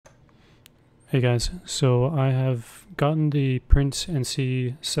Hey guys, so I have gotten the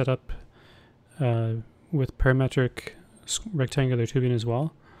PrintNC set up with parametric rectangular tubing as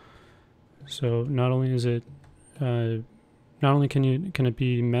well. So not only is it not only can it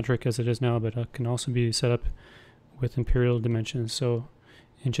be metric as it is now, but it can also be set up with imperial dimensions, so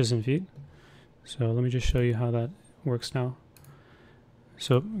inches and feet. So let me just show you how that works now.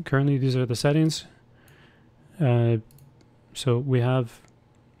 So currently these are the settings. So we have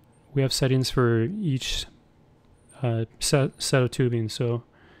settings for each set of tubing. So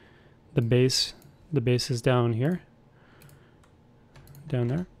the base is down here, down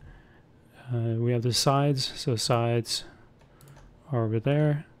there. We have the sides, so sides are over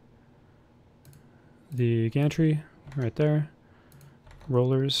there. The gantry right there.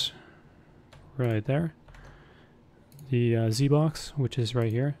 Rollers right there. The Z-box, which is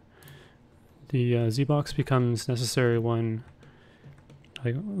right here. The Z-box becomes necessary when,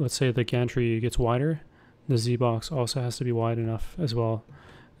 like, let's say the gantry gets wider, the Z-box also has to be wide enough as well,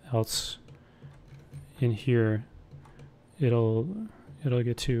 else in here it'll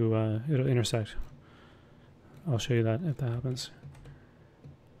get to it'll intersect. I'll show you that if that happens.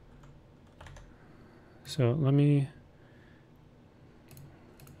 So let me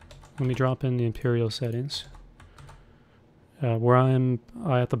drop in the imperial settings. Where I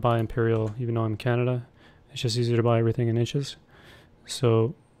have to buy imperial even though I'm in Canada. It's just easier to buy everything in inches.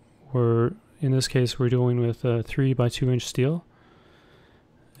 So in this case we're dealing with 3 by 2 inch steel,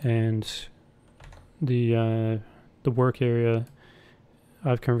 and the work area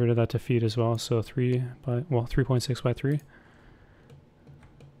I've converted that to feet as well. So 3.6 by 3.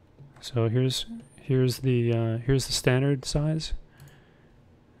 So here's the standard size,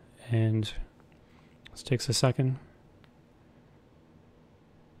 and this takes a second.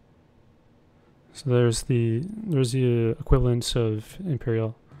 So there's the equivalents of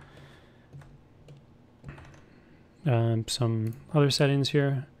imperial. Some other settings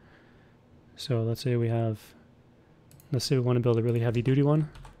here. So let's say we want to build a really heavy duty one.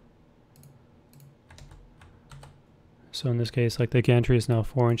 So in this case, like, the gantry is now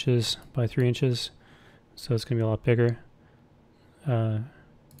 4 inches by 3 inches, so it's going to be a lot bigger. Let's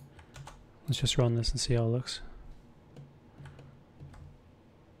just run this and see how it looks.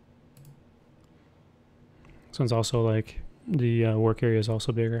 This one's also, like, the work area is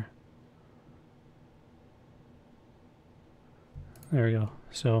also bigger. There we go.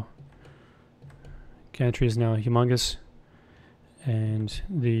 So gantry is now humongous, and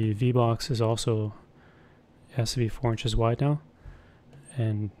the V-box is also, it has to be 4 inches wide now,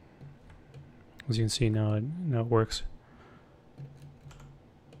 and as you can see now it works.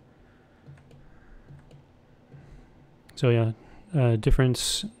 So yeah, different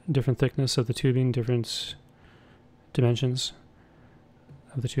thickness of the tubing, different dimensions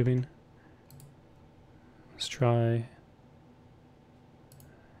of the tubing. Let's try.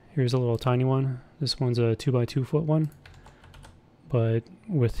 Here's a little tiny one. This one's a 2 by 2 foot one, but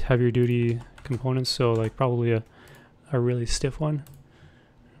with heavier duty components, so like probably a really stiff one,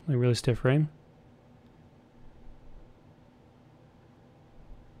 like really stiff frame.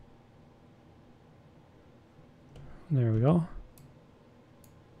 There we go.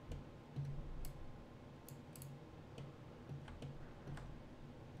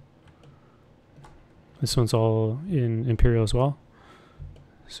 This one's all in imperial as well.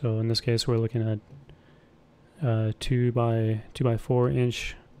 So in this case, we're looking at 2 by 4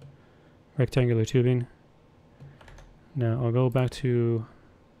 inch rectangular tubing. Now I'll go back to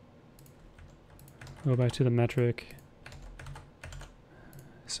the metric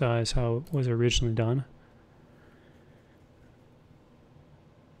size, how it was originally done.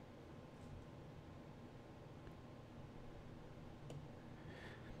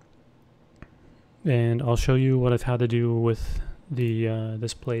 And I'll show you what I've had to do with the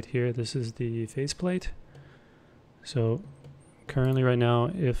this plate here. This is the face plate. So currently right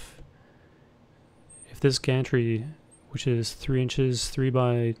now, if this gantry, which is 3 inches, 3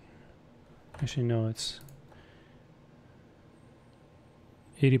 by, actually no, it's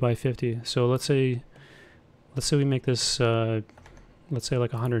 80 by 50. So let's say we make this let's say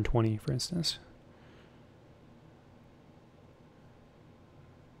like 120, for instance.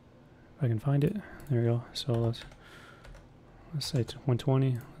 If I can find it. There we go. So let's say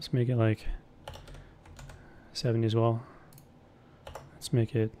 120. Let's make it like 70 as well. Let's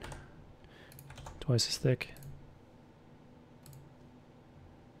make it twice as thick.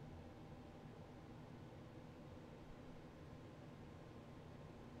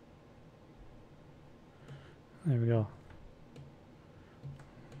 There we go.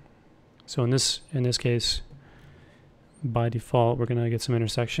 So in this case, by default, we're going to get some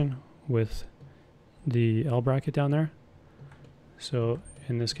intersection with the L bracket down there. So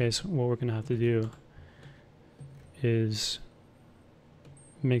in this case, what we're going to have to do is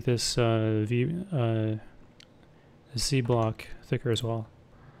make this Z block thicker as well.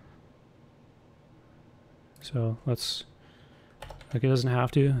 So let's, like, it doesn't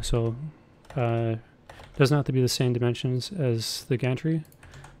have to, so it doesn't have to be the same dimensions as the gantry.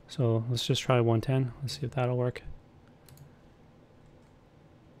 So let's just try 110. Let's see if that'll work.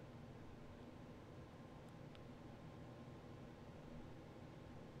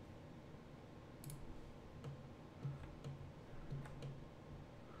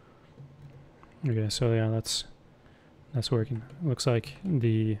 Okay, so yeah, that's working. It looks like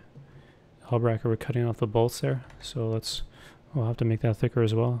the L bracket, we're cutting off the bolts there, so we'll have to make that thicker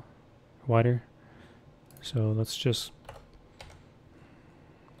as well, wider. So let's just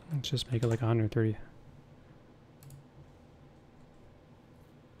make it like 130.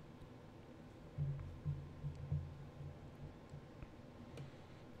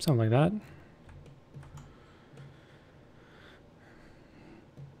 Something like that.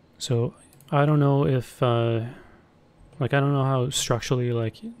 So I don't know if like, I don't know how structurally,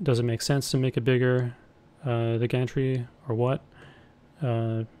 like, does it make sense to make it bigger, the gantry, or what?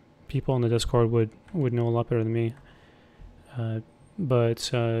 People on the Discord would know a lot better than me.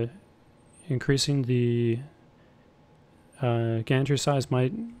 But increasing the gantry size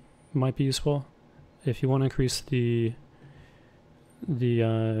might be useful. If you want to increase the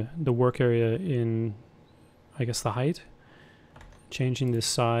work area in, I guess, the height, changing the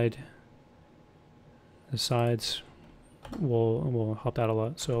sides will help that a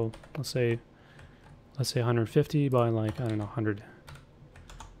lot. So let's say 150 by, like, I don't know, 100.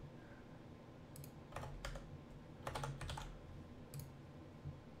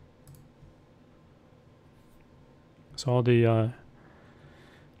 So all the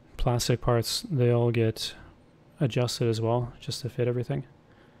plastic parts, they all get adjusted as well, just to fit everything.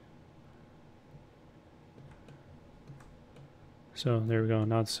 So there we go.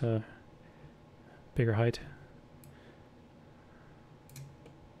 Now it's a bigger height.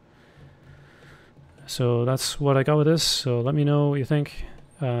 So that's what I got with this. So let me know what you think.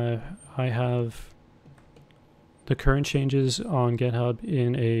 I have the current changes on GitHub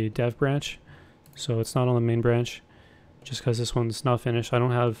in a dev branch, so it's not on the main branch, just because this one's not finished. I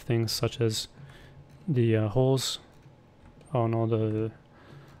don't have things such as the holes on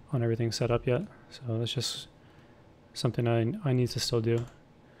everything set up yet. So that's just something I need to still do.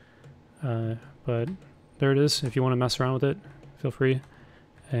 But there it is. If you want to mess around with it, feel free,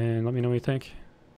 and let me know what you think.